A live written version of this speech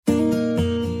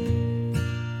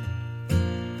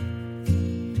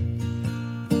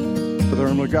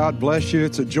Brother Irma, God bless you.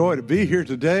 It's a joy to be here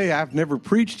today. I've never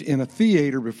preached in a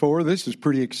theater before. This is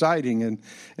pretty exciting,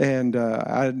 and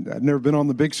I've never been on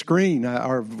the big screen,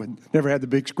 or never had the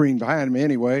big screen behind me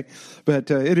anyway. But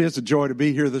it is a joy to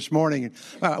be here this morning.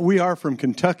 We are from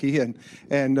Kentucky,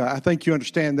 and I think you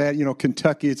understand that. You know,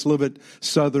 Kentucky, it's a little bit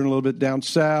southern, a little bit down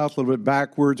south, a little bit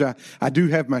backwards. I do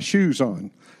have my shoes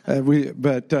on. I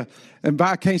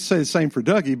can't say the same for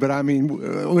Dougie, but I mean,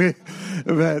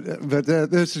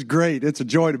 this is great. It's a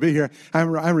joy to be here. I'm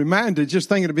reminded, just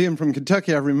thinking of being from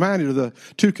Kentucky, I'm reminded of the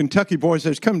two Kentucky boys that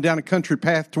was coming down a country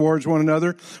path towards one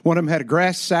another. One of them had a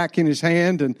grass sack in his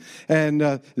hand, and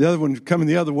the other one coming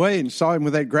the other way, and saw him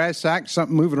with that grass sack,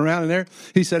 something moving around in there.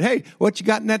 He said, "Hey, what you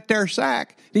got in that there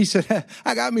sack?" He said,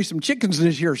 "I got me some chickens in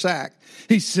this here sack."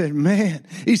 He said, "Man,"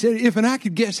 he said, "if I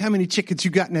could guess how many chickens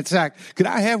you got in that sack, could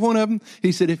I have one of them?"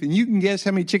 He said, "If you can guess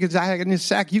how many chickens I have in this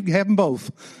sack, you can have them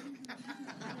both."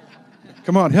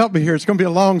 Come on, help me here. It's going to be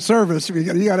a long service.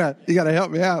 You gotta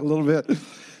help me out a little bit.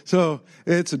 So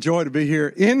it's a joy to be here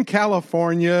in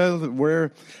California,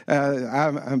 where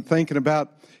I'm thinking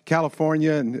about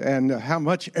California and how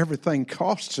much everything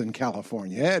costs in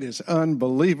California. That is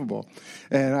unbelievable.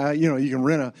 And you can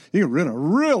rent a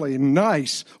really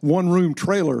nice one-room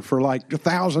trailer for like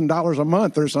 $1,000 a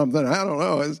month or something. I don't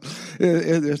know.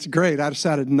 It's great. I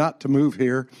decided not to move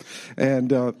here,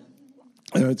 and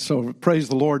so praise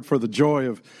the Lord for the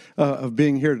joy of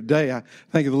being here today. I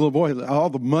think of the little boy,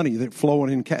 all the money that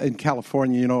flowing in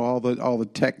California. You know, all the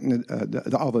tech,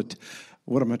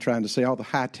 what am I trying to say? All the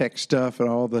high tech stuff and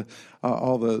all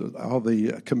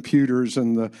the computers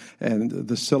and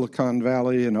the Silicon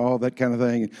Valley and all that kind of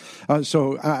thing.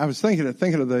 So I was thinking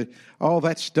of all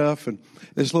that stuff, and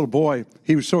this little boy,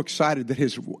 he was so excited that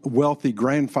his wealthy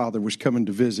grandfather was coming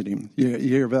to visit him. You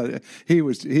hear about it? He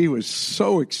was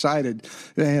so excited,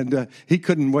 and he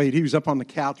couldn't wait. He was up on the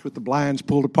couch with the blinds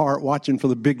pulled apart, watching for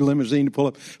the big limousine to pull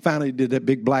up. Finally, did that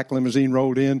big black limousine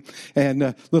rolled in, and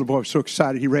little boy was so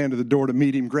excited he ran to the door to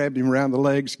meet him, grabbed him around the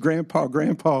legs.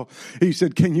 Grandpa. He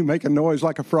said, "Can you make a noise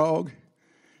like a frog?"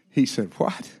 He said,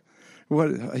 "What?"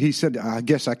 He said, "I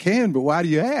guess I can, but why do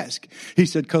you ask?" He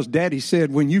said, "Because Daddy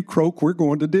said when you croak, we're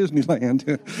going to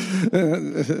Disneyland."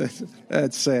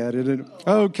 That's sad, isn't it?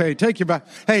 Okay, take your Bible.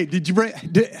 Hey,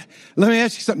 let me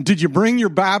ask you something. Did you bring your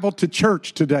Bible to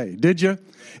church today? Did you?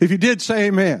 If you did, say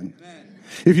amen.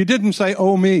 If you didn't, say,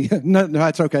 "Oh me." No,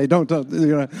 that's okay. Don't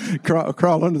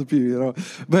crawl under the pew.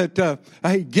 But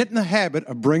hey, get in the habit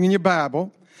of bringing your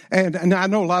Bible. And I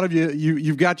know a lot of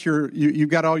you've got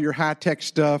all your high tech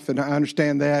stuff, and I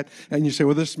understand that. And you say,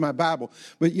 "Well, this is my Bible."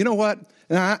 But you know what?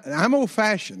 I'm old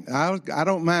fashioned. I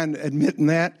don't mind admitting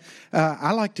that.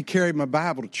 I like to carry my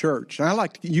Bible to church. And I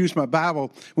like to use my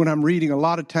Bible when I'm reading a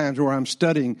lot of times where I'm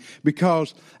studying,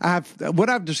 because what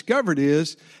I've discovered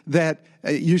is that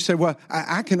you say, "Well,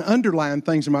 I can underline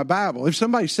things in my Bible." If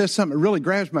somebody says something that really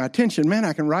grabs my attention, man,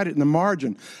 I can write it in the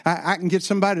margin. I can get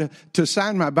somebody to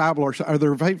sign my Bible or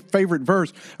their favorite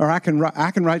verse, or I can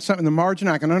write something in the margin.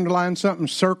 I can underline something,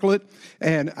 circle it,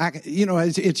 and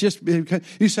it's just,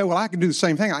 you say, "Well, I can do the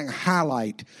same thing. I can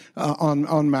highlight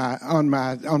on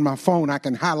my phone. I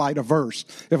can highlight a verse."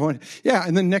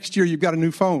 And then next year you've got a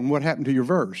new phone. What happened to your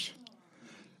verse?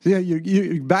 Yeah,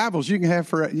 your Bibles you can have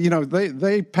for,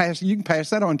 they pass. You can pass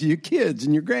that on to your kids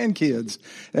and your grandkids,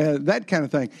 that kind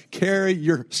of thing. Carry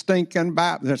your stinking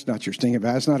Bible. That's not your stinking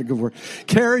Bible. That's not a good word.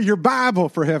 Carry your Bible,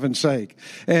 for heaven's sake,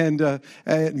 and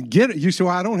get it. You say,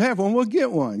 "Well, I don't have one." Well,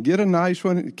 get one. Get a nice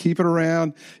one. Keep it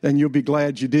around, and you'll be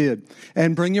glad you did.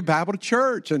 And bring your Bible to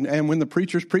church. And when the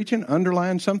preacher's preaching,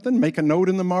 underline something. Make a note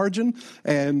in the margin,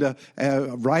 and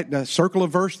write a circle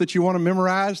of verse that you want to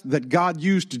memorize that God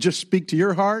used to just speak to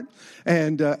your heart.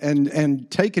 And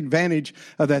take advantage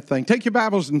of that thing. Take your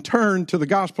Bibles and turn to the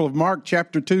Gospel of Mark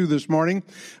chapter 2 this morning.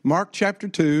 Mark chapter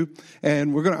 2,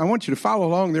 and I want you to follow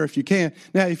along there if you can.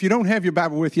 Now, if you don't have your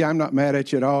Bible with you, I'm not mad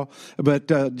at you at all, but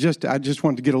I just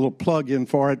wanted to get a little plug in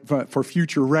for it for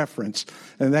future reference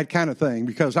and that kind of thing,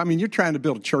 because you're trying to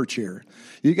build a church here.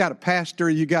 You got a pastor,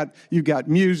 you got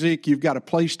music, you've got a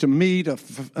place to meet, a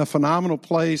phenomenal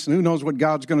place, and who knows what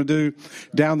God's going to do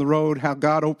down the road, how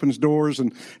God opens doors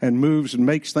and moves and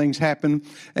makes things happen.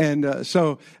 And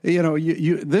so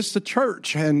this is the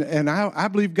church, and I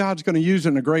believe God's going to use it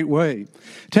in a great way.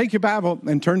 Take your Bible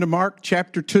and turn to Mark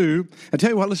chapter 2. I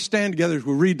tell you what, let's stand together as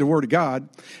we read the Word of God.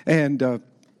 And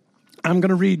I'm going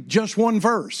to read just one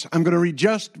verse. I'm going to read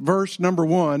just verse number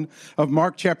 1 of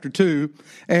Mark chapter 2.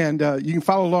 And you can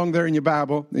follow along there in your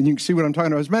Bible, and you can see what I'm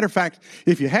talking about. As a matter of fact,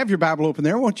 if you have your Bible open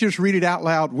there, I want you to just read it out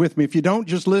loud with me. If you don't,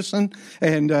 just listen,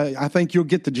 and I think you'll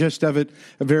get the gist of it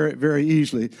very, very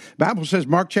easily. The Bible says,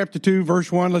 Mark chapter 2,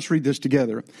 verse 1. Let's read this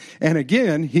together. And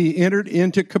again, he entered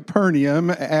into Capernaum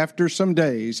after some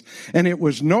days, and it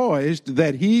was noised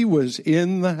that he was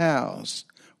in the house.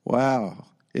 Wow,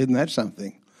 isn't that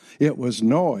something? It was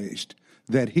noised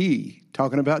that he,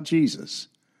 talking about Jesus,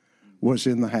 was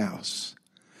in the house.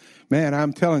 Man,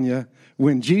 I'm telling you,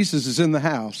 when Jesus is in the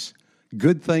house,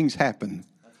 good things happen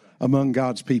among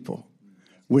God's people.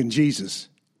 When Jesus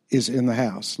is in the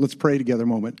house. Let's pray together a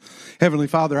moment. Heavenly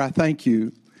Father, I thank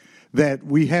you that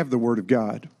we have the Word of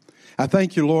God. I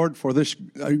thank you, Lord, for this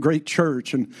great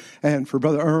church and for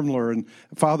Brother Ermler and,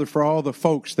 Father, for all the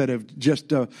folks that have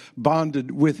just bonded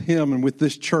with him and with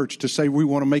this church to say we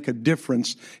want to make a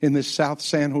difference in this South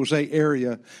San Jose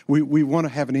area. We want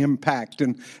to have an impact,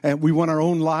 and we want our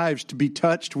own lives to be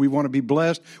touched. We want to be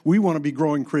blessed. We want to be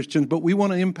growing Christians, but we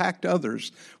want to impact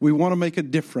others. We want to make a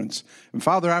difference. And,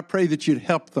 Father, I pray that you'd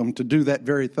help them to do that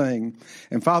very thing.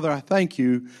 And, Father, I thank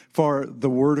you for the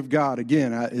Word of God.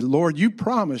 Again, Lord, you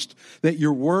promised that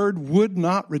your word would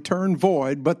not return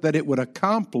void, but that it would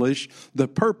accomplish the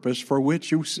purpose for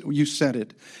which you sent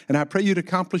it. And I pray you to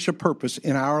accomplish a purpose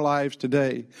in our lives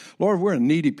today. Lord, we're a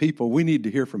needy people. We need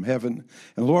to hear from heaven.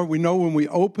 And Lord, we know when we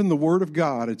open the Word of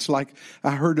God, it's like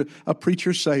I heard a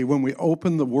preacher say, when we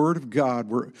open the Word of God,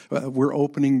 we're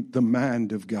opening the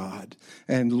mind of God.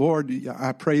 And Lord,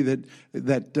 I pray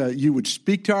that you would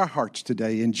speak to our hearts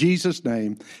today. In Jesus'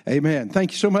 name, amen.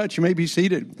 Thank you so much. You may be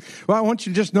seated. Well, I want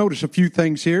you to just notice a few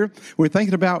things here. We're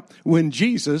thinking about when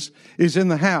Jesus is in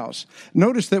the house.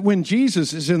 Notice that when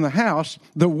Jesus is in the house,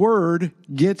 the word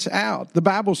gets out. The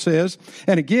Bible says,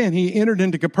 and again, he entered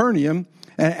into Capernaum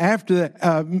after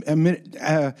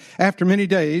many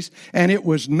days, and it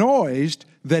was noised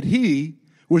that he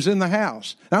was in the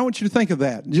house. Now, I want you to think of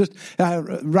that. Just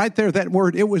right there, that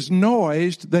word, it was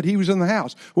noised that he was in the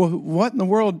house. Well, what in the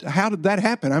world, how did that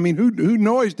happen? I mean, who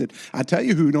noised it? I tell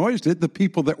you who noised it, the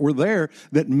people that were there,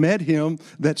 that met him,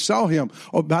 that saw him.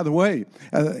 Oh, by the way,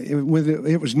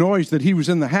 it was noised that he was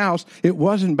in the house. It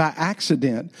wasn't by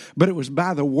accident, but it was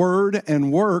by the word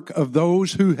and work of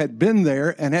those who had been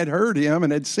there and had heard him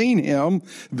and had seen him.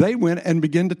 They went and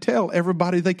began to tell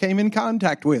everybody they came in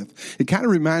contact with. It kind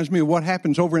of reminds me of what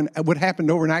happened over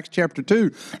in Acts chapter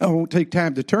 2. I won't take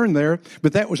time to turn there,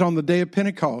 but that was on the day of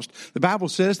Pentecost. The Bible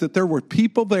says that there were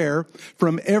people there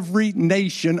from every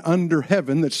nation under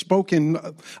heaven that spoke in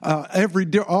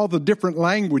all the different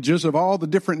languages of all the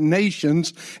different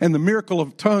nations, and the miracle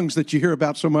of tongues that you hear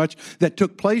about so much that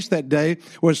took place that day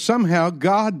was somehow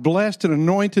God blessed and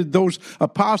anointed those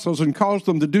apostles and caused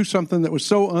them to do something that was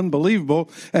so unbelievable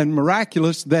and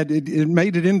miraculous that it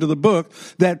made it into the book,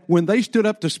 that when they stood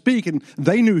up to speak, and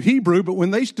they knew Hebrew, but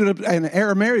when they stood up, and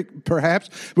Aramaic perhaps,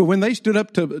 but when they stood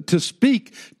up to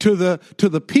speak to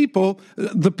the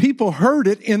people heard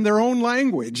it in their own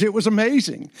language. It was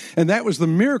amazing. And that was the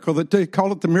miracle, that they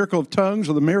call it the miracle of tongues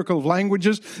or the miracle of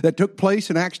languages, that took place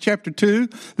in Acts chapter 2,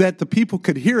 that the people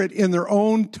could hear it in their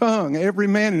own tongue, every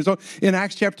man in his own, in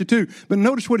Acts chapter 2. But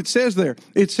notice what it says there.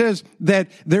 It says that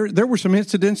there were some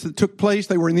incidents that took place.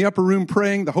 They were in the upper room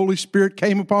praying. The Holy Spirit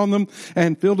came upon them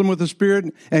and filled them with the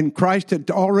Spirit, and Christ had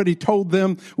already told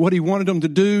them what he wanted them to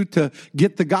do to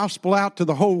get the gospel out to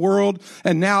the whole world.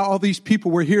 And now all these people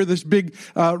were here. This big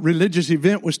religious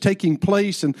event was taking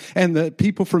place, and the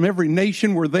people from every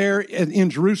nation were there in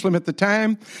Jerusalem at the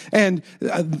time. And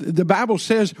the Bible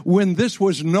says when this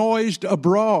was noised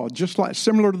abroad, just like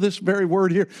similar to this very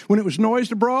word here, when it was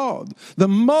noised abroad, the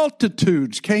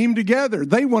multitudes came together.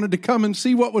 They wanted to come and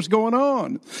see what was going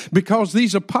on, because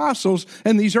these apostles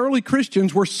and these early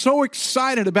Christians were so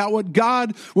excited about what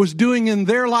God was doing in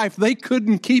their life. They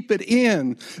couldn't keep it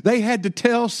in. They had to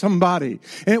tell somebody.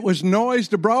 And it was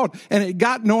noised abroad. And it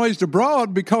got noised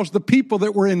abroad because the people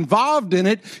that were involved in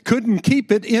it couldn't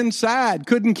keep it inside,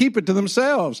 couldn't keep it to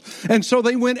themselves. And so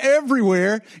they went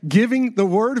everywhere giving the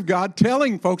word of God,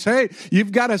 telling folks, hey,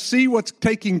 you've got to see what's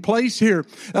taking place here.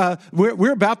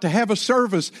 We're about to have a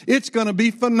service. It's going to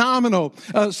be phenomenal.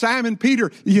 Simon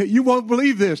Peter, you won't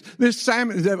believe this. This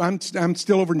Simon, I'm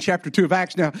still over in chapter 2 of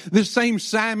Acts now. This same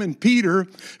Simon Peter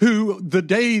who the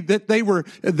day that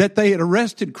they had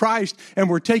arrested Christ and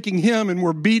were taking him and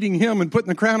were beating him and putting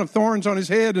the crown of thorns on his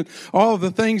head and all of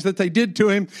the things that they did to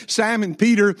him. Simon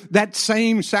Peter, that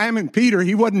same Simon Peter,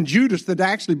 he wasn't Judas that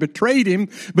actually betrayed him,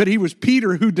 but he was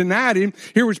Peter who denied him.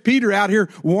 Here was Peter out here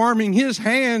warming his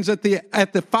hands at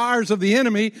the fires of the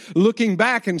enemy, looking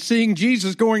back and seeing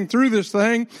Jesus going through this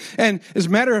thing. And as a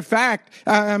matter of fact,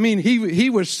 he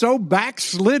was so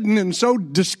backslidden and so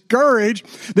discouraged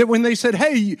that when they said,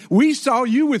 "Hey, we saw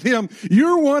you with him.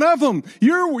 You're one of them.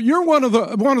 You're one of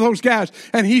those guys."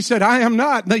 And he said, "I am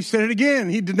not." And they said it again.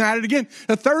 He denied it again.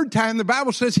 The third time, the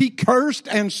Bible says he cursed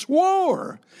and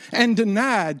swore and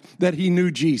denied that he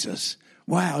knew Jesus.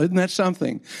 Wow, isn't that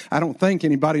something? I don't think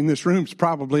anybody in this room's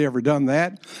probably ever done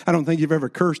that. I don't think you've ever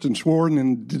cursed and sworn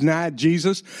and denied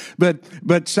Jesus.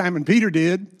 But Simon Peter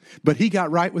did. But he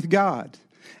got right with God.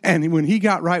 And when he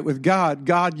got right with God,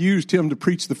 God used him to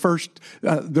preach the first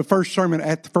sermon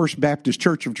at the First Baptist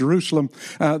Church of Jerusalem,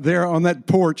 there on that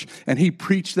porch. And he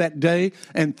preached that day,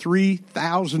 and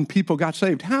 3,000 people got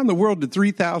saved. How in the world did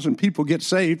 3,000 people get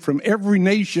saved from every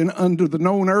nation under the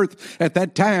known earth at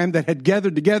that time that had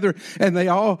gathered together?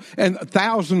 And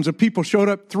thousands of people showed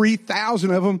up.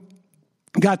 3,000 of them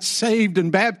got saved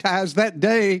and baptized that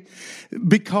day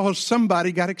because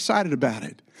somebody got excited about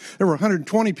it. There were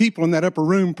 120 people in that upper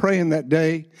room praying that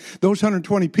day. Those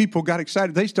 120 people got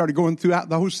excited. They started going throughout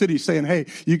the whole city saying, "Hey,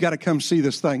 you got to come see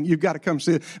this thing. You've got to come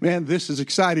see it. Man, this is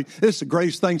exciting. This is the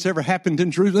greatest thing that's ever happened in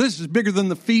Jerusalem. This is bigger than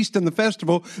the feast and the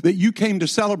festival that you came to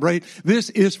celebrate. This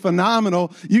is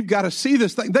phenomenal. You've got to see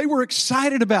this thing." They were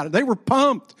excited about it. They were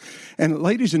pumped. And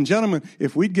ladies and gentlemen,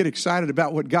 if we'd get excited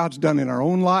about what God's done in our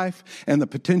own life and the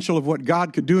potential of what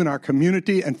God could do in our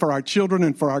community and for our children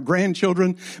and for our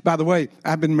grandchildren. By the way,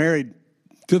 I've been married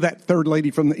to that third lady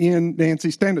from the end.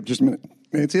 Nancy, stand up just a minute.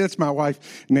 Nancy, that's my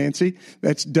wife, Nancy.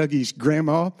 That's Dougie's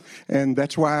grandma. And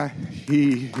that's why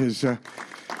he is...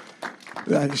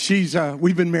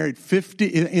 we've been married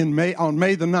 50 on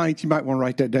May the 9th. You might want to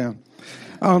write that down.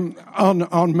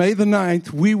 On May the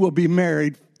 9th, we will be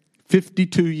married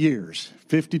 52 years,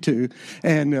 52.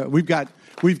 And we've got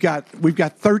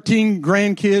 13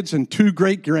 grandkids and 2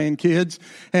 great grandkids.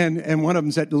 And one of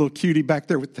them's that little cutie back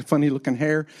there with the funny looking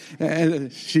hair. And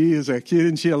she is a cute,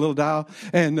 and she a little doll.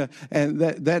 And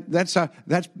that's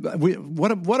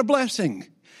what a blessing.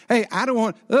 Hey,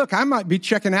 I might be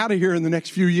checking out of here in the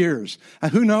next few years.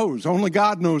 Who knows? Only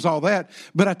God knows all that.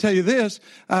 But I tell you this,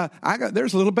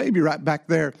 there's a little baby right back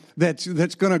there that's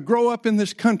going to grow up in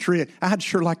this country. I'd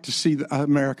sure like to see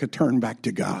America turn back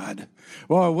to God.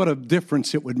 Well, what a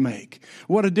difference it would make.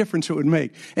 What a difference it would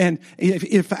make. And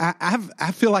if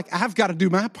I feel like I've got to do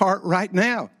my part right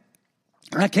now.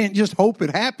 I can't just hope it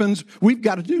happens. We've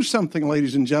got to do something,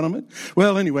 ladies and gentlemen.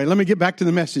 Well, anyway, let me get back to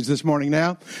the message this morning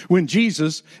now. When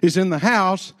Jesus is in the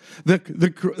house,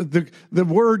 the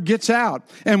word gets out.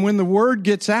 And when the word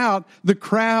gets out, the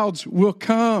crowds will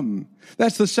come.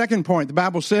 That's the second point. The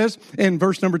Bible says in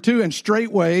verse number 2, "And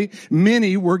straightway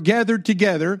many were gathered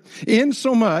together,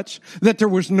 insomuch that there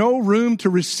was no room to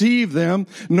receive them,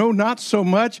 no, not so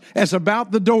much as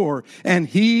about the door. And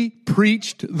he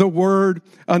preached the word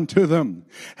unto them."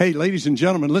 Hey, ladies and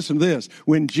gentlemen, listen to this.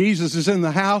 When Jesus is in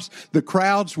the house,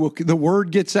 the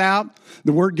word gets out.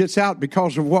 The word gets out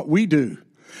because of what we do.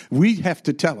 We have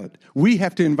to tell it. We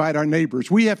have to invite our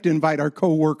neighbors. We have to invite our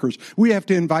co-workers. We have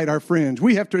to invite our friends.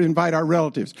 We have to invite our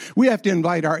relatives. We have to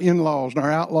invite our in-laws and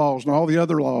our outlaws and all the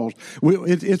other laws.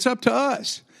 It's up to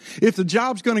us. If the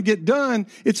job's going to get done,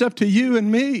 it's up to you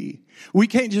and me. We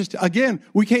can't just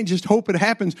hope it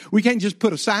happens. We can't just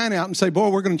put a sign out and say, "Boy,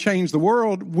 we're going to change the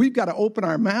world." We've got to open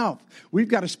our mouth. We've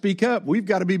got to speak up. We've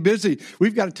got to be busy.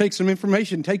 We've got to take some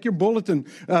information. Take your bulletin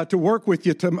to work with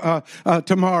you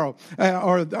tomorrow,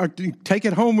 or take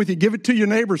it home with you. Give it to your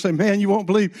neighbor. Say, "Man, you won't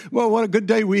believe. Well, what a good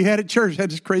day we had at church. Had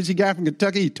this crazy guy from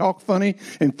Kentucky. He talked funny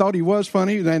and thought he was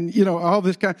funny, and all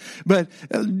this kind." But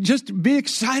just be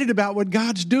excited about what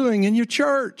God's doing in your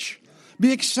church.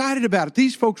 Be excited about it.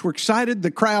 These folks were excited. The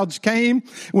crowds came.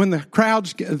 When the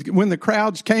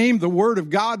crowds came, the word of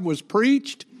God was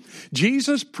preached.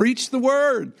 Jesus preached the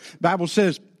word. Bible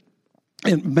says,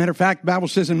 matter of fact, the Bible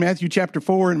says in Matthew chapter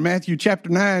 4 and Matthew chapter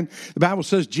 9, the Bible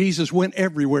says Jesus went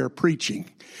everywhere preaching.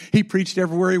 He preached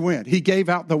everywhere he went. He gave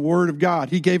out the word of God.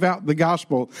 He gave out the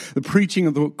gospel. The preaching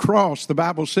of the cross, the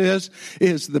Bible says,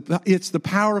 it's the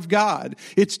power of God.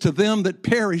 It's to them that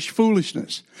perish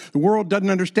foolishness. The world doesn't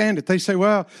understand it. They say,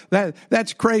 "Well,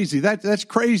 that's crazy. That's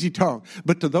crazy talk."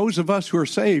 But to those of us who are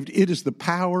saved, it is the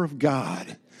power of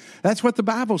God. That's what the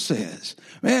Bible says.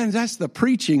 Man, that's the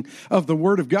preaching of the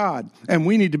Word of God. And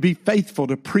we need to be faithful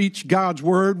to preach God's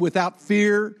Word without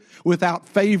fear, without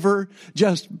favor.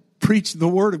 Just preach the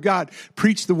Word of God.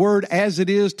 Preach the Word as it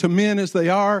is to men as they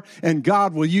are, and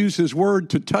God will use His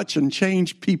Word to touch and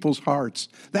change people's hearts.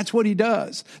 That's what He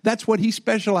does. That's what He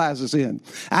specializes in.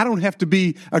 I don't have to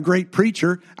be a great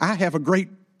preacher. I have a great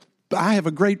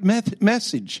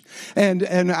message, and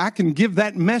I can give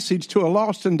that message to a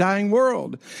lost and dying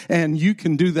world, and you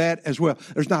can do that as well.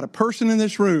 There's not a person in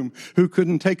this room who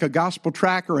couldn't take a gospel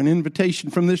tract or an invitation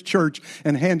from this church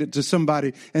and hand it to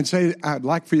somebody and say, I'd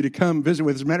like for you to come visit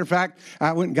with us. As a matter of fact,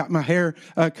 I went and got my hair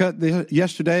cut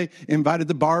yesterday, invited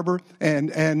the barber and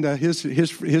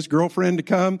his girlfriend to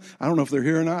come. I don't know if they're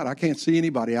here or not. I can't see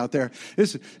anybody out there.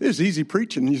 This is easy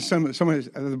preaching.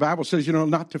 The Bible says,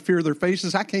 not to fear their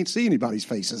faces. I can't see anybody's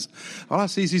faces. All I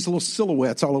see is these little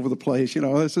silhouettes all over the place.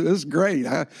 This is great.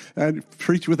 I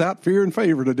preach without fear and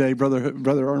favor today, Brother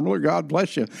Ermler. God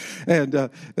bless you.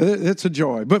 And it's a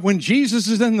joy. But when Jesus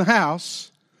is in the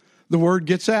house, the word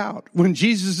gets out. When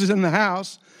Jesus is in the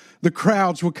house, the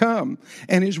crowds will come,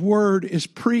 and His word is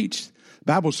preached.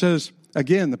 The Bible says,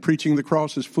 again, the preaching of the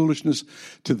cross is foolishness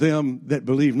to them that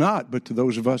believe not, but to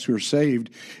those of us who are saved,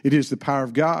 it is the power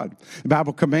of God. The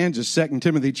Bible commands us, 2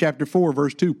 Timothy chapter 4,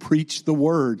 verse 2, preach the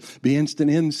word, be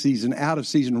instant in season, out of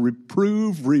season,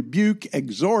 reprove, rebuke,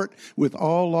 exhort with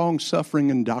all long suffering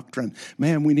and doctrine.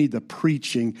 Man, we need the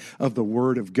preaching of the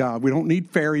word of God. We don't need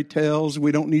fairy tales.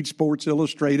 We don't need Sports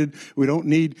Illustrated. We don't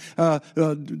need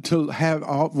to have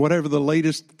whatever the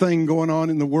latest thing going on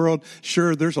in the world.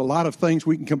 Sure, there's a lot of things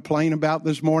we can complain about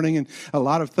this morning, and a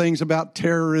lot of things about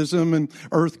terrorism and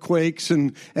earthquakes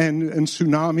and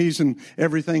tsunamis and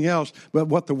everything else. But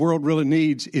what the world really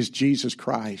needs is Jesus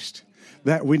Christ.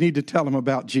 That we need to tell them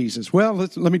about Jesus. Well,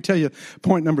 let me tell you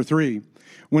point number 3.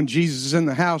 When Jesus is in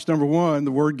the house, number 1,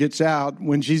 the word gets out.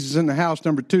 When Jesus is in the house,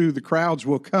 number 2, the crowds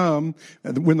will come.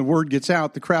 When the word gets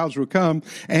out, the crowds will come,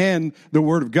 and the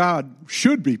word of God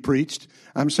should be preached.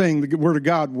 I'm saying the word of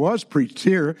God was preached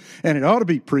here, and it ought to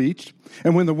be preached.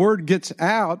 And when the word gets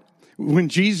out, when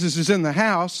Jesus is in the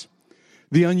house,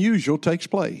 the unusual takes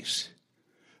place.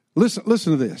 Listen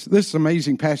to this. This is an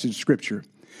amazing passage of Scripture.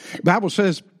 The Bible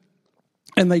says,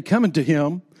 and they come unto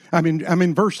Him. I'm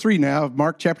in verse 3 now of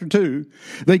Mark chapter 2.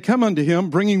 They come unto Him,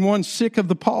 bringing one sick of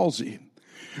the palsy,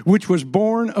 which was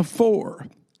born of 4.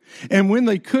 And when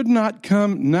they could not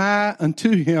come nigh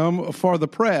unto Him for the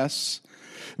press,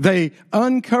 they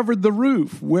uncovered the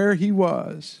roof where He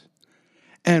was.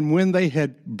 And when they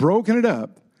had broken it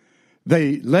up,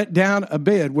 they let down a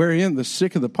bed wherein the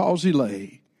sick of the palsy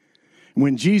lay.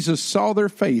 When Jesus saw their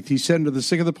faith, He said unto the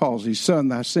sick of the palsy, Son,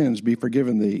 thy sins be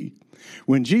forgiven thee.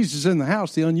 When Jesus is in the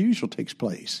house, the unusual takes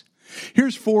place.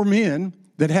 Here's 4 men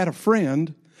that had a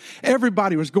friend.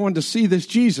 Everybody was going to see this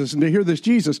Jesus and to hear this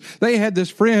Jesus. They had this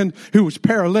friend who was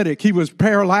paralytic. He was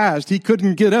paralyzed. He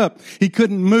couldn't get up. He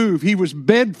couldn't move. He was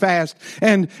bedfast,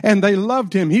 and they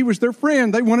loved him. He was their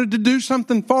friend. They wanted to do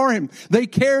something for him. They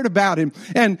cared about him.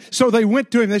 And so they went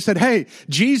to him. They said, hey,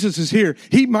 Jesus is here.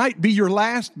 He might be your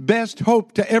last best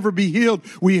hope to ever be healed.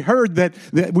 We heard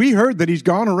that he's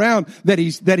gone around, that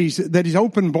he's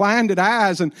opened blinded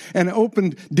eyes and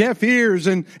opened deaf ears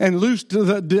and loosed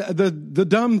the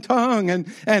dumb tongue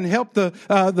and helped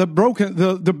the broken,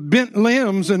 the bent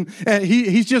limbs, and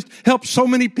he's just helped so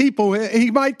many people.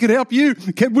 He could help you.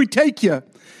 Can we take you?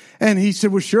 And he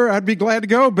said, well, sure, I'd be glad to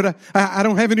go, but I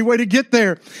don't have any way to get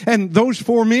there. And those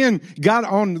 4 men got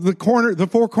on the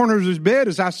 4 corners of his bed,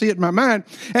 as I see it in my mind,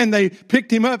 and they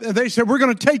picked him up, and they said, we're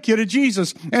going to take you to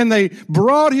Jesus. And they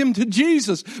brought him to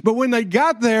Jesus. But when they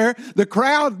got there, the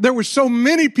crowd, there were so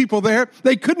many people there,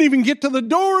 they couldn't even get to the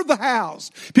door of the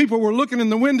house. People were looking in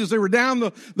the windows. They were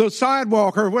down the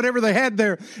sidewalk or whatever they had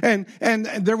there. And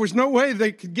there was no way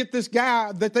they could get this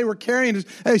guy that they were carrying.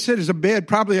 They said it's a bed,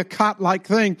 probably a cot-like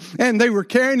thing. And they were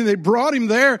carrying him. They brought him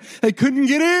there. They couldn't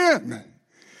get in.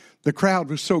 The crowd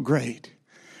was so great.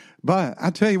 But I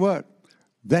tell you what,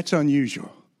 that's unusual.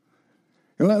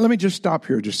 Let me just stop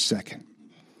here just a second.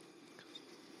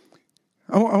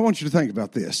 I want you to think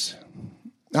about this.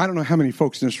 I don't know how many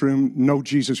folks in this room know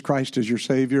Jesus Christ as your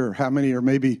Savior, or how many are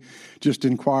maybe just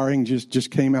inquiring,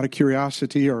 just came out of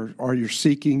curiosity, or you're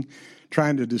seeking,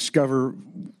 trying to discover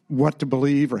what to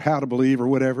believe or how to believe or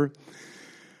whatever.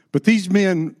 But these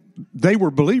men, they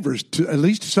were believers, at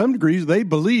least to some degrees. They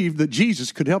believed that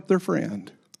Jesus could help their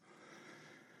friend.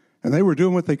 And they were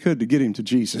doing what they could to get him to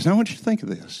Jesus. Now I want you to think of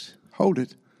this. Hold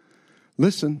it.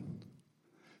 Listen.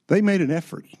 They made an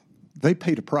effort. They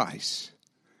paid a price.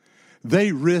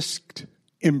 They risked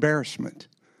embarrassment.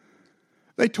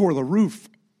 They tore the roof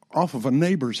off of a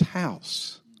neighbor's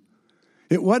house.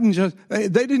 It wasn't just, they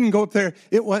didn't go up there.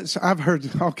 It was, I've heard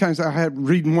all kinds. I had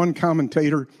reading one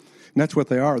commentator, and that's what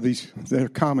they are. They're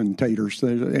commentators.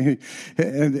 And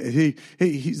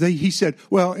he said,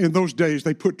 well, in those days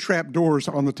they put trap doors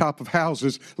on the top of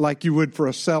houses like you would for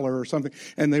a cellar or something.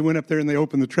 And they went up there and they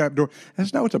opened the trap door.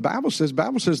 That's not what the Bible says. The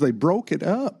Bible says they broke it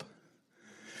up.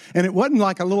 And it wasn't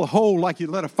like a little hole like you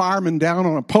let a fireman down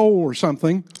on a pole or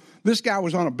something. This guy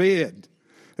was on a bed.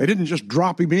 They didn't just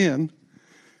drop him in.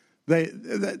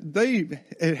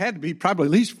 It had to be probably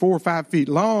at least 4 or 5 feet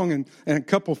long and a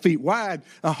couple feet wide,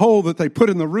 a hole that they put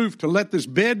in the roof to let this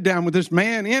bed down with this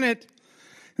man in it.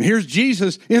 And here's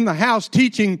Jesus in the house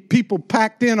teaching, people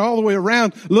packed in all the way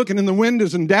around, looking in the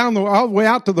windows and down all the way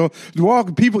out to the wall.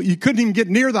 People, you couldn't even get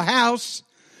near the house.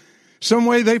 Some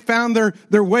way they found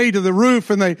their way to the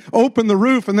roof, and they opened the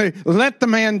roof and they let the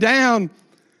man down.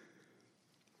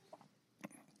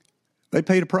 They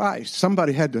paid a price.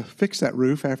 Somebody had to fix that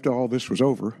roof after all this was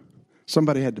over.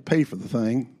 Somebody had to pay for the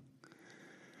thing.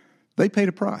 They paid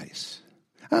a price.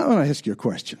 I want to ask you a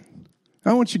question.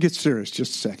 I want you to get serious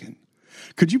just a second.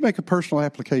 Could you make a personal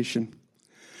application?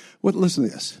 Well, listen to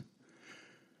this.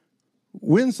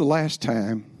 When's the last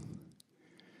time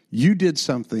you did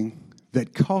something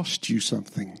that cost you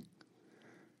something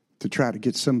to try to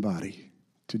get somebody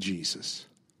to Jesus?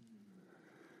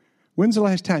 When's the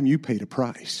last time you paid a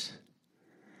price?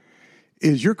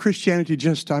 Is your Christianity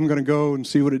just, I'm going to go and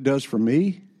see what it does for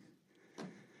me?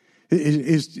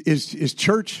 Is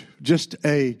church just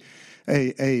a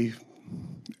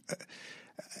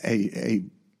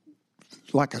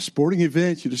like a sporting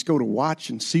event? You just go to watch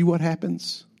and see what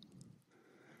happens?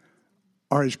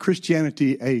 Or is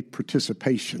Christianity a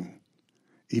participation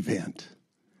event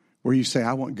where you say,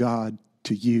 I want God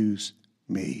to use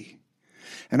me?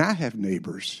 And I have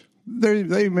neighbors.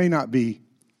 They may not be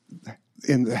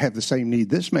and have the same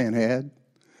need this man had.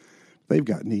 They've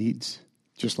got needs,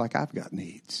 just like I've got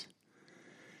needs.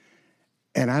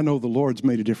 And I know the Lord's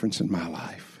made a difference in my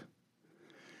life.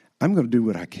 I'm going to do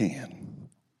what I can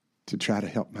to try to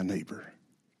help my neighbor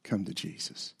come to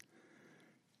Jesus.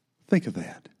 Think of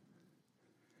that.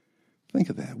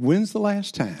 Think of that. When's the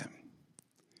last time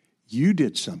you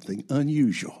did something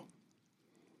unusual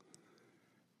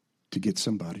to get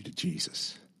somebody to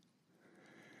Jesus?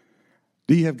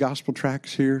 Do you have gospel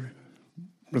tracts here,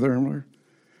 Brother Ermler?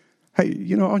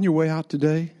 Hey, on your way out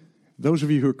today, those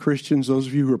of you who are Christians, those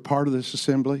of you who are part of this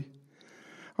assembly,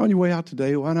 on your way out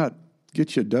today, why not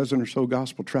get you a dozen or so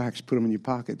gospel tracts, put them in your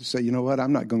pocket to say, you know what,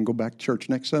 I'm not going to go back to church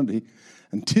next Sunday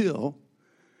until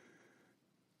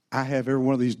I have every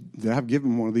one of these, that I've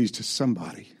given one of these to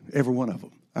somebody, every one of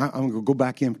them. I'm going to go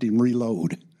back empty and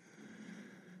reload.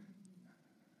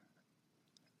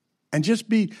 And just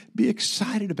be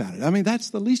excited about it. I mean, that's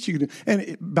the least you can do.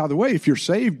 And by the way, if you're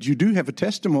saved, you do have a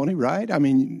testimony, right? I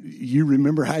mean, you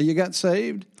remember how you got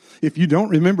saved. If you don't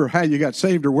remember how you got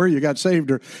saved or where you got saved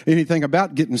or anything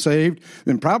about getting saved,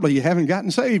 then probably you haven't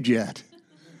gotten saved yet.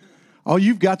 All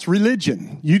you've got's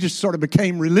religion. You just sort of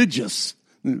became religious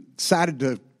and decided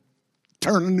to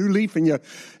turn a new leaf, and you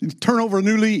turn over a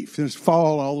new leaf. And it's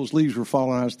fall, all those leaves were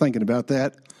falling. I was thinking about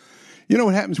that. You know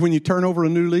what happens when you turn over a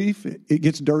new leaf? It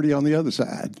gets dirty on the other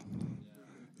side.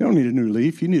 You don't need a new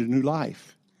leaf. You need a new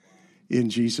life in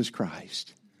Jesus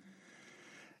Christ.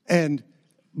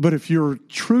 But if you're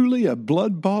truly a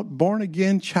blood-bought,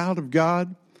 born-again child of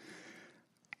God,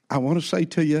 I want to say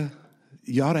to you,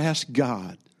 you ought to ask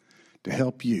God to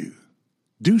help you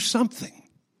do something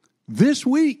this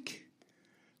week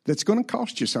that's going to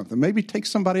cost you something. Maybe take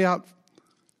somebody out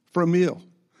for a meal.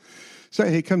 Say,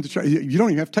 hey, come to church. You don't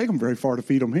even have to take them very far to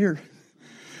feed them here.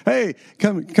 Hey,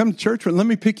 come to church. Let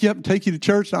me pick you up and take you to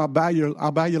church, and I'll buy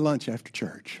you lunch after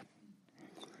church.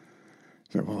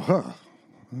 Say, well,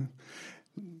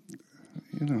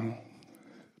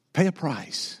 pay a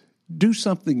price. Do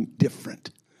something different.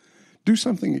 Do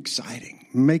something exciting.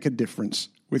 Make a difference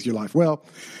with your life. Well,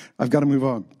 I've got to move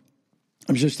on.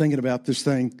 I was just thinking about this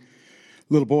thing.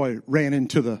 Little boy ran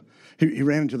into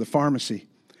the pharmacy.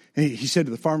 And he said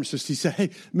to the pharmacist, he said, hey,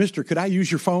 mister, could I use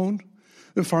your phone?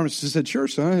 The pharmacist said, sure,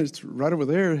 son, it's right over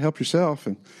there. Help yourself.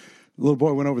 And the little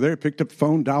boy went over there, picked up the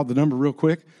phone, dialed the number real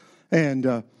quick. And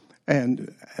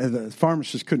the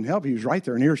pharmacist couldn't help. He was right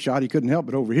there in earshot. He couldn't help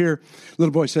but over here.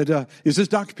 Little boy said, is this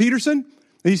Dr. Peterson?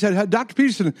 He said, Dr.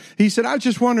 Peterson, he said, I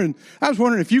was wondering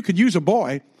if you could use a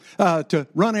boy to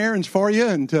run errands for you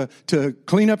and to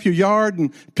clean up your yard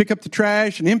and pick up the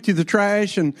trash and empty the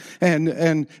trash and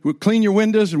clean your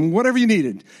windows and whatever you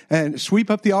needed and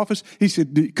sweep up the office. He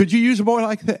said, could you use a boy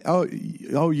like that? Oh,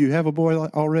 you have a boy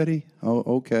already?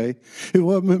 Oh, okay.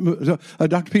 Well,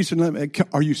 Dr. Peterson,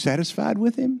 are you satisfied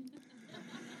with him?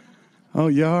 Oh,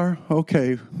 you are?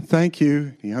 Okay, thank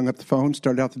you. He hung up the phone,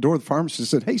 started out the door. The pharmacist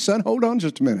said, hey, son, hold on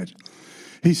just a minute.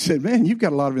 He said, man, you've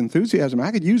got a lot of enthusiasm.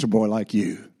 I could use a boy like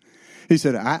you. He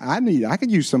said, I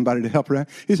could use somebody to help around.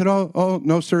 He said, oh,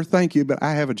 no, sir, thank you, but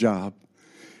I have a job.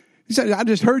 He said, I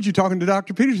just heard you talking to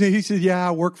Dr. Peterson. He said, yeah,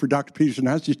 I work for Dr. Peterson.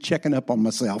 I was just checking up on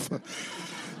myself.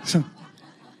 So,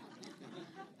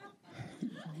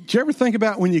 did you ever think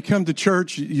about when you come to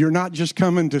church, you're not just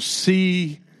coming to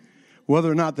see whether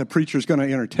or not the preacher is going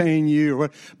to entertain you, or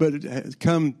what, but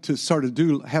come to sort of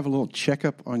have a little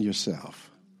checkup on yourself.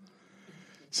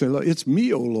 Say, look, it's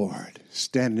me, oh Lord,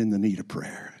 standing in the need of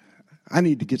prayer. I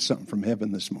need to get something from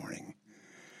heaven this morning.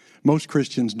 Most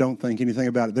Christians don't think anything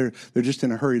about it. They're just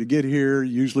in a hurry to get here,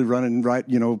 usually running right,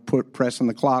 pressing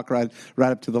the clock right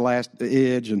up to the last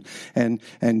edge and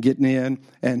getting in.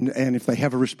 And if they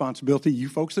have a responsibility, you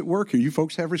folks that work here, you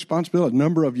folks have responsibility. A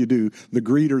number of you do. The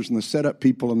greeters and the setup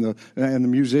people and the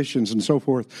musicians and so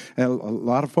forth. And a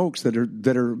lot of folks that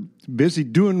are busy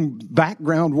doing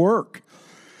background work.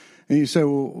 And you say,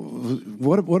 well,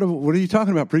 what are you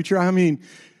talking about, preacher?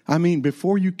 I mean,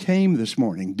 before you came this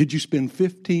morning, did you spend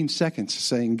 15 seconds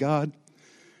saying, God,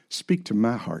 speak to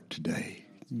my heart today.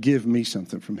 Give me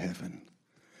something from heaven.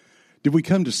 Did we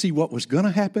come to see what was going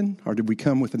to happen, or did we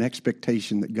come with an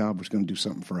expectation that God was going to do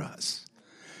something for us?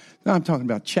 Now I'm talking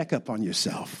about check up on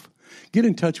yourself. Get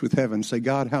in touch with heaven and say,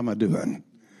 God, how am I doing?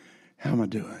 How am I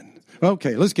doing?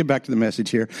 Okay, let's get back to the message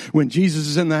here. When Jesus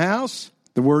is in the house,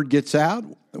 the word gets out.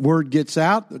 The word gets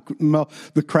out.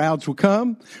 The crowds will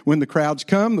come. When the crowds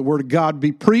come, the word of God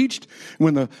be preached.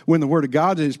 When the word of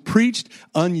God is preached,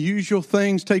 unusual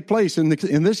things take place. In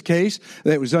this case,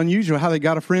 it was unusual how they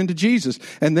got a friend to Jesus.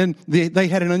 And then they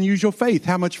had an unusual faith.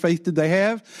 How much faith did they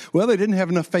have? Well, they didn't have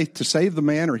enough faith to save the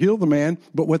man or heal the man.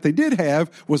 But what they did have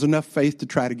was enough faith to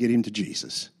try to get him to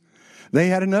Jesus. They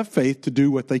had enough faith to do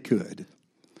what they could.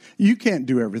 You can't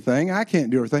do everything. I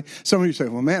can't do everything. Some of you say,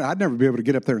 well, man, I'd never be able to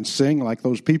get up there and sing like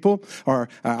those people. Or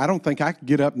I don't think I could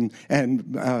get up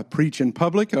and preach in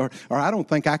public. Or I don't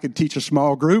think I could teach a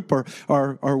small group or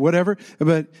whatever.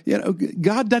 But,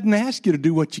 God doesn't ask you to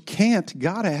do what you can't.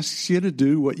 God asks you to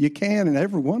do what you can. And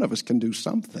every one of us can do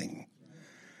something.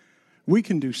 We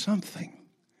can do something.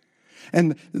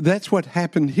 And that's what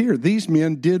happened here. These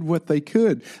men did what they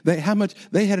could. They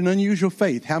had an unusual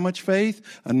faith. How much faith?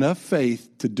 Enough faith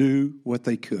to do what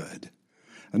they could.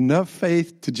 Enough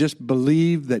faith to just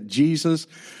believe that Jesus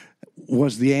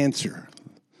was the answer.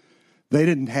 They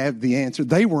didn't have the answer.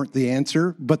 They weren't the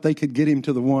answer, but they could get him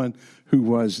to the one who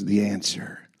was the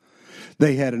answer.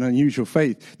 They had an unusual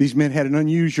faith. These men had an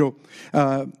unusual,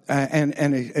 they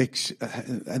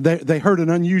heard an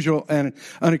unusual and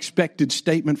unexpected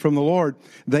statement from the Lord.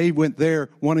 They went there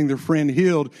wanting their friend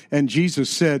healed, and Jesus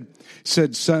said,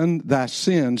 son, thy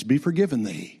sins be forgiven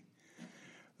thee.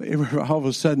 All of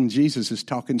a sudden, Jesus is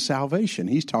talking salvation.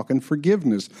 He's talking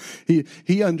forgiveness.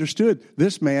 He understood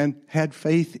this man had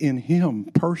faith in him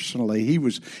personally.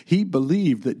 He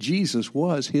believed that Jesus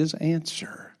was his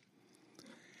answer.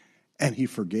 And he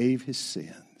forgave his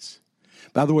sins.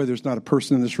 By the way, there's not a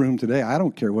person in this room today. I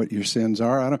don't care what your sins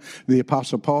are. The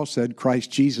Apostle Paul said, Christ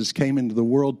Jesus came into the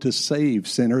world to save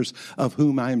sinners, of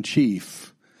whom I am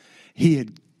chief. He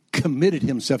had committed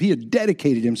himself. He had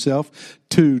dedicated himself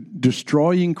to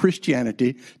destroying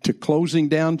Christianity, to closing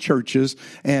down churches,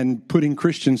 and putting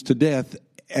Christians to death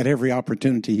at every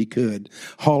opportunity he could,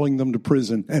 hauling them to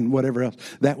prison and whatever else.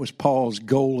 That was Paul's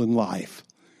goal in life.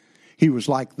 He was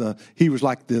like the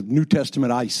New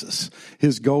Testament ISIS.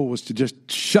 His goal was to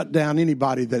just shut down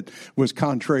anybody that was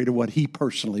contrary to what he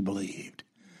personally believed.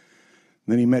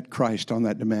 And then he met Christ on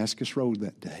that Damascus road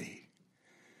that day.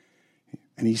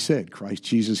 And he said, Christ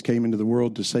Jesus came into the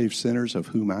world to save sinners, of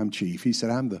whom I'm chief. He said,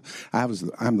 I'm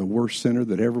the worst sinner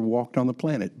that ever walked on the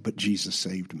planet, but Jesus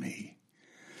saved me.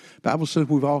 The Bible says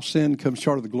we've all sinned, come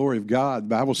short of the glory of God.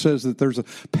 The Bible says that there's a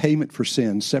payment for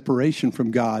sin, separation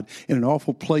from God in an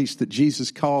awful place that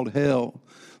Jesus called hell.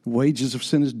 The wages of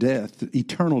sin is death,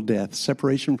 eternal death,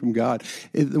 separation from God.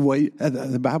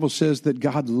 The Bible says that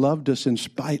God loved us in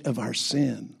spite of our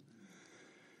sin.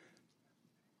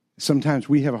 Sometimes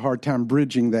we have a hard time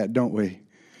bridging that, don't we?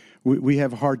 We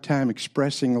have a hard time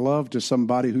expressing love to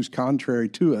somebody who's contrary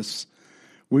to us.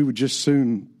 We would just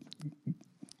soon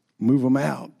move them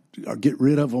out. or get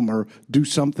rid of them or do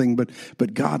something,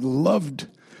 but God loved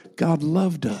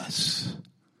us.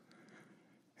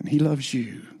 And he loves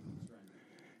you.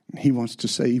 And he wants to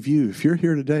save you. If you're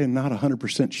here today and not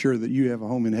 100% sure that you have a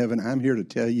home in heaven, I'm here to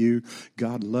tell you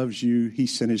God loves you. He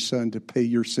sent his son to pay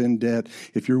your sin debt.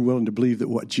 If you're willing to believe that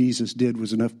what Jesus did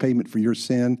was enough payment for your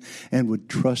sin and would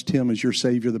trust him as your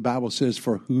Savior, the Bible says,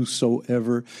 for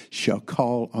whosoever shall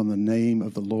call on the name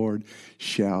of the Lord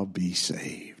shall be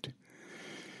saved.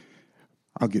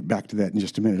 I'll get back to that in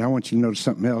just a minute. I want you to notice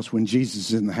something else. When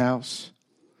Jesus is in the house,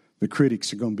 the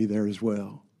critics are going to be there as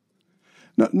well.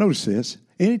 Notice this.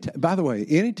 By the way,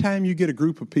 anytime you get a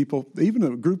group of people, even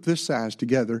a group this size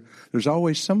together, there's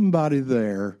always somebody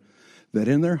there that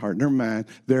in their heart, in their mind,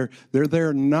 they're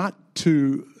there not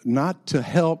to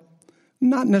help,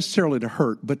 not necessarily to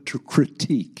hurt, but to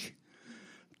critique.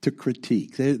 They're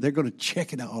going to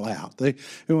check it all out. They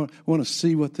want to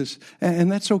see what this,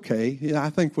 and that's okay. Yeah, I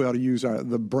think we ought to use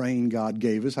the brain God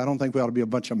gave us. I don't think we ought to be a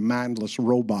bunch of mindless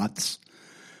robots.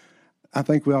 I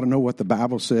think we ought to know what the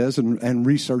Bible says and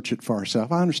research it for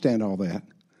ourselves. I understand all that.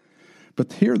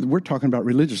 But here we're talking about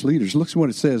religious leaders. Look at what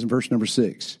it says in verse number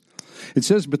 6. It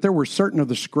says, but there were certain of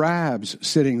the scribes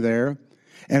sitting there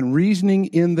and reasoning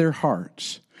in their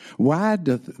hearts, why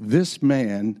doth this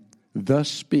man thus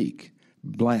speak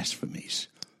blasphemies?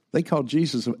 They called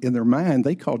Jesus, in their mind,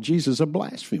 they called Jesus a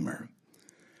blasphemer.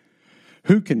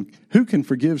 Who can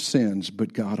forgive sins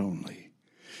but God only?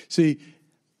 See,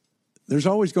 there's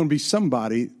always going to be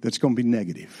somebody that's going to be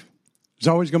negative. There's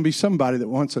always going to be somebody that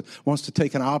wants to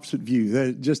take an opposite view.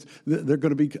 They're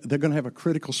going to have a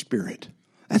critical spirit.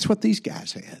 That's what these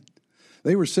guys had.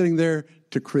 They were sitting there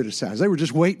to criticize. They were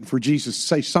just waiting for Jesus to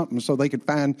say something so they could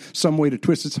find some way to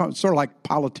twist it. It's sort of like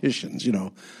politicians, you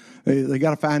know. They got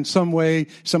to find some way.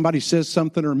 Somebody says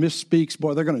something or misspeaks,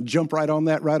 boy, they're going to jump right on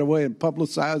that right away and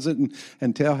publicize it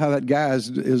and tell how that guy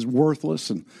is worthless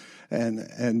and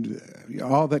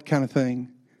all that kind of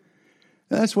thing.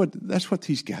 That's what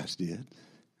these guys did.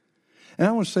 And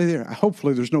I want to say there,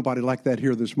 hopefully there's nobody like that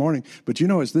here this morning. But you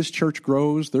know, as this church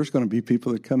grows, there's going to be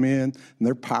people that come in and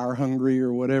they're power hungry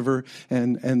or whatever,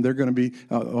 and they're going to be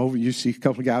over. You see a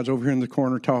couple of guys over here in the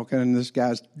corner talking, and this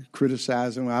guy's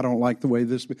criticizing. I don't like the way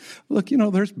this. Look, you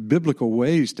know, there's biblical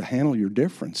ways to handle your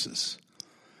differences.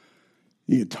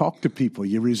 You talk to people,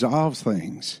 you resolve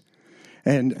things.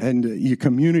 And you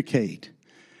communicate,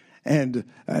 but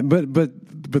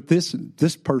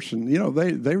this person, you know,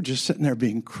 they were just sitting there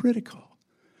being critical.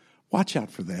 Watch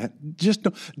out for that. Just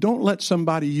don't let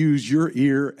somebody use your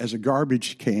ear as a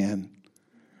garbage can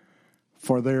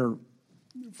for their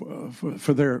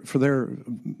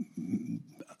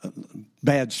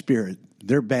bad spirit,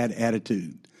 their bad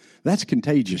attitude. That's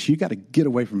contagious. You got to get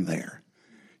away from there.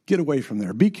 Get away from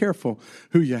there. Be careful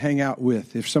who you hang out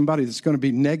with. If somebody that's going to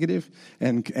be negative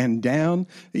and down,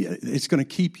 it's going to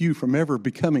keep you from ever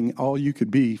becoming all you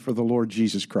could be for the Lord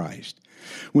Jesus Christ.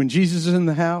 When Jesus is in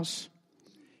the house,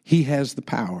 he has the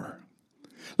power.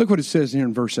 Look what it says here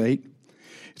in verse 8.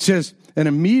 It says, and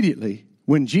immediately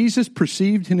when Jesus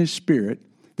perceived in his spirit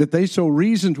that they so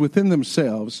reasoned within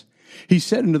themselves, he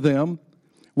said unto them,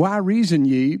 why reason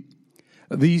ye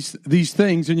these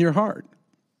things in your heart?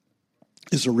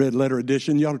 It's a red letter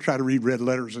edition. You ought to try to read red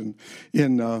letters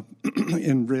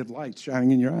in red lights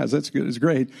shining in your eyes. That's good. It's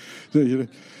great. He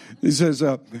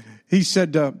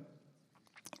said,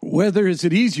 whether is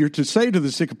it easier to say to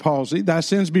the sick of palsy, thy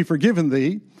sins be forgiven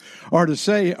thee, or to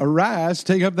say, arise,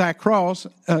 take up thy cross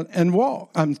and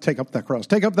walk. Take up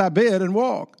thy bed and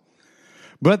walk.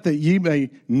 But that ye may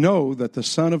know that the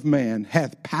Son of Man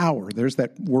hath power. There's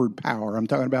that word power. I'm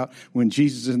talking about when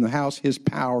Jesus is in the house, his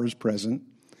power is present.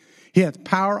 He hath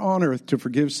power on earth to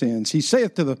forgive sins. He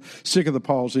saith to the sick of the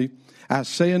palsy, I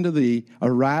say unto thee,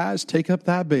 arise, take up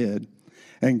thy bed,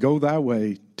 and go thy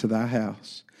way to thy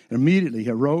house. And immediately he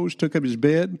arose, took up his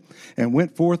bed, and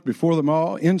went forth before them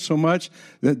all, insomuch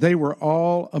that they were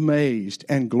all amazed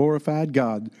and glorified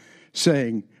God,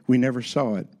 saying, we never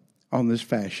saw it on this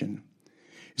fashion.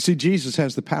 You see, Jesus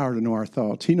has the power to know our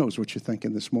thoughts. He knows what you're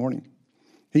thinking this morning.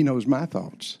 He knows my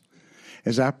thoughts.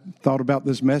 As I thought about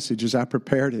this message, as I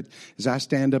prepared it, as I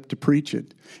stand up to preach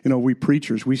it, you know, we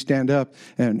preachers, we stand up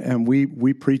and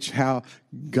we preach how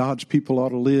God's people ought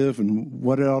to live and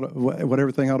what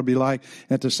everything ought to be like.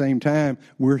 At the same time,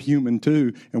 we're human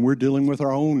too, and we're dealing with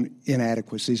our own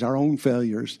inadequacies, our own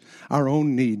failures, our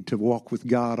own need to walk with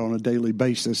God on a daily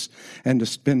basis and to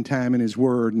spend time in his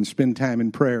word and spend time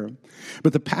in prayer.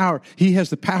 But the power, he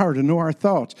has the power to know our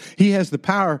thoughts. He has the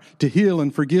power to heal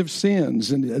and forgive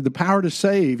sins and the power to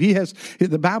save.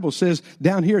 The Bible says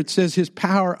down here, it says his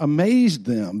power amazed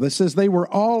them. It says they were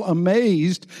all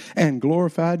amazed and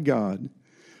glorified God.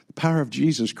 The power of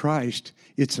Jesus Christ,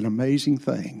 it's an amazing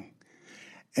thing.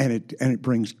 And it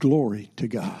brings glory to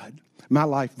God. My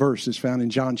life verse is found in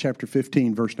John chapter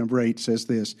 15, verse number 8, says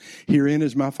this: "Herein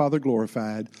is my Father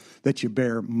glorified, that you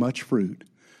bear much fruit.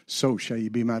 So shall you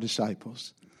be my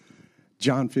disciples."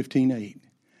 John 15:8.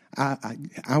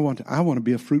 I want to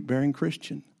be a fruit-bearing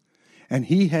Christian. And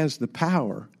he has the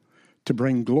power to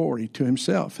bring glory to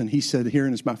himself. And he said,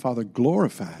 "Herein is my Father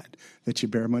glorified, that you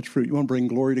bear much fruit." You want to bring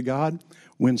glory to God?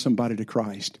 Win somebody to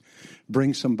Christ.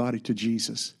 Bring somebody to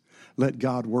Jesus. Let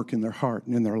God work in their heart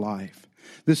and in their life.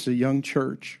 This is a young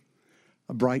church,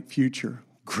 a bright future,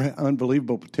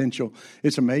 unbelievable potential.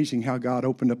 It's amazing how God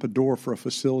opened up a door for a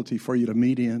facility for you to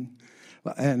meet in.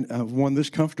 And one that's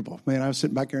comfortable. Man, I was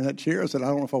sitting back here in that chair. I said, I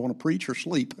don't know if I want to preach or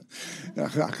sleep.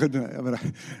 I couldn't. But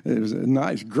it was a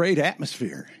nice, great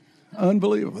atmosphere.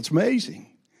 Unbelievable. It's amazing.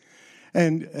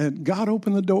 And God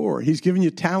opened the door. He's given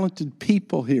you talented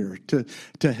people here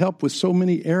to help with so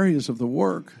many areas of the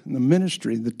work, and the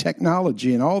ministry, the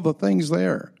technology, and all the things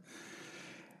there.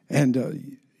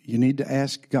 And you need to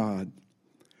ask God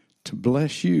to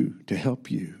bless you, to help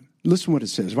you. Listen what it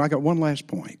says. Well, I got one last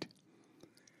point.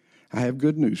 I have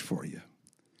good news for you.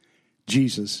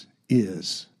 Jesus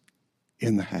is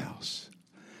in the house.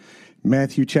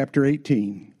 Matthew chapter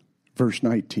 18, verse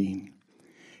 19.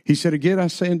 He said, "Again I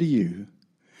say unto you,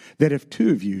 that if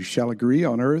two of you shall agree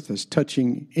on earth as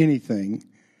touching anything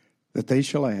that they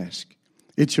shall ask,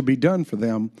 it shall be done for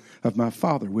them of my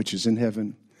Father which is in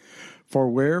heaven. For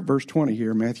where," verse 20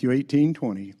 here, Matthew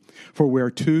 18:20, "for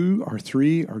where two or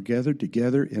three are gathered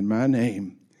together in my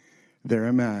name, there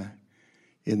am I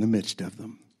in the midst of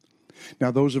them."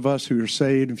 Now, those of us who are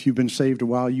saved, if you've been saved a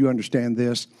while, you understand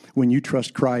this. When you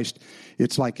trust Christ,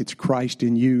 it's like it's Christ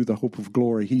in you, the hope of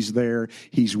glory. He's there.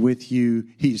 He's with you.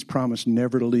 He's promised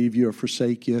never to leave you or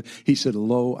forsake you. He said,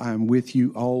 "Lo, I am with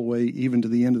you always, even to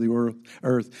the end of the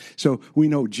earth." So we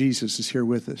know Jesus is here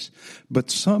with us.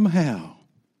 But somehow,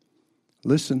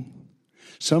 listen,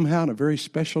 somehow in a very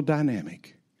special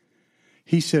dynamic,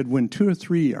 he said, when two or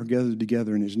three are gathered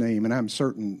together in his name, and I'm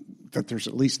certain that there's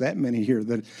at least that many here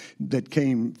that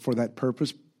came for that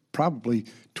purpose, probably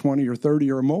 20 or 30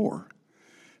 or more,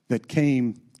 that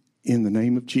came in the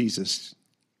name of Jesus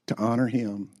to honor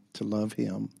him, to love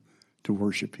him, to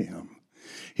worship him.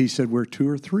 He said, where two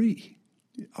or three,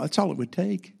 that's all it would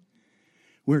take.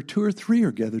 Where two or three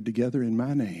are gathered together in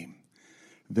my name,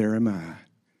 there am I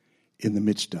in the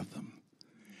midst of them.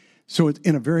 So it's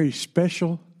in a very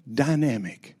special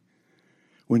dynamic.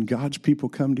 When God's people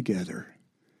come together,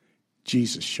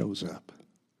 Jesus shows up.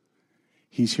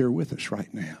 He's here with us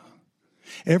right now.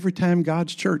 Every time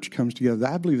God's church comes together,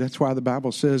 I believe that's why the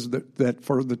Bible says that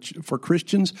for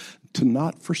Christians to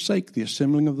not forsake the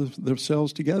assembling of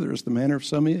themselves together, as the manner of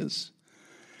some is.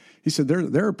 He said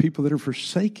there are people that are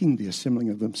forsaking the assembling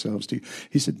of themselves.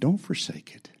 He said, don't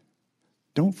forsake it.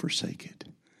 Don't forsake it.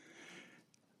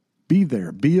 Be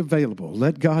there. Be available.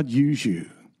 Let God use you.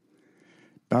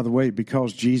 By the way,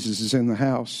 because Jesus is in the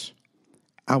house,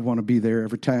 I want to be there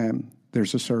every time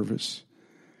there's a service.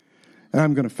 And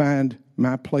I'm going to find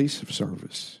my place of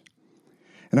service.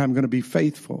 And I'm going to be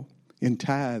faithful in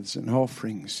tithes and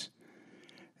offerings.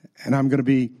 And I'm going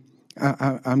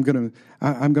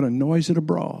to noise it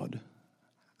abroad.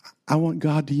 I want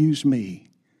God to use me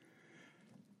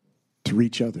to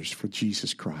reach others for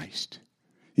Jesus Christ.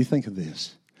 You think of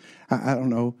this. I don't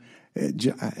know.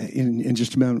 In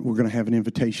just a minute, we're going to have an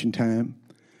invitation time.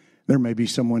 There may be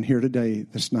someone here today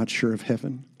that's not sure of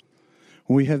heaven.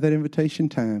 When we have that invitation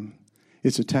time,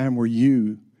 it's a time where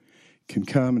you can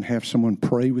come and have someone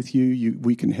pray with you.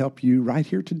 We can help you right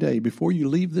here today before you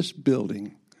leave this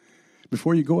building.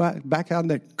 Before you go back out in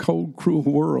that cold, cruel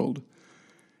world,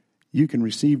 you can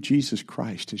receive Jesus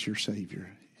Christ as your Savior.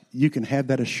 You can have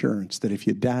that assurance that if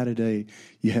you die today,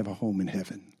 you have a home in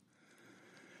heaven.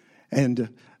 And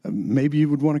maybe you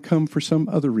would want to come for some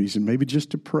other reason, maybe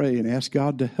just to pray and ask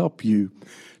God to help you,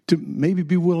 to maybe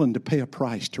be willing to pay a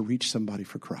price to reach somebody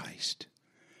for Christ.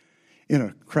 In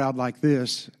a crowd like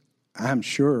this, I'm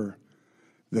sure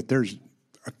that there's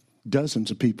dozens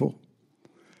of people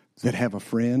that have a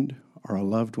friend or a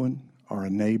loved one or a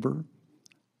neighbor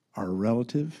or a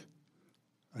relative,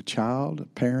 a child, a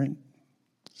parent,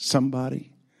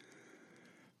 somebody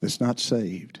that's not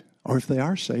saved. Or if they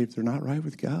are saved, they're not right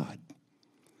with God.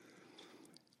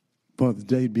 Well, the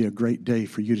day would be a great day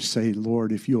for you to say,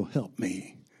 Lord, if you'll help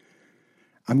me,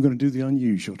 I'm going to do the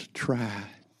unusual to try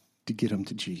to get them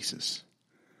to Jesus.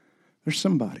 There's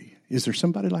somebody. Is there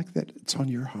somebody like that? It's on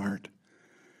your heart.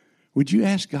 Would you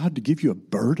ask God to give you a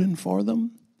burden for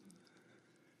them?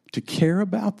 To care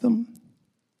about them?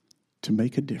 To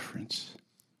make a difference?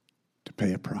 To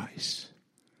pay a price?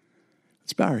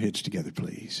 Let's bow our heads together,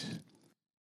 please.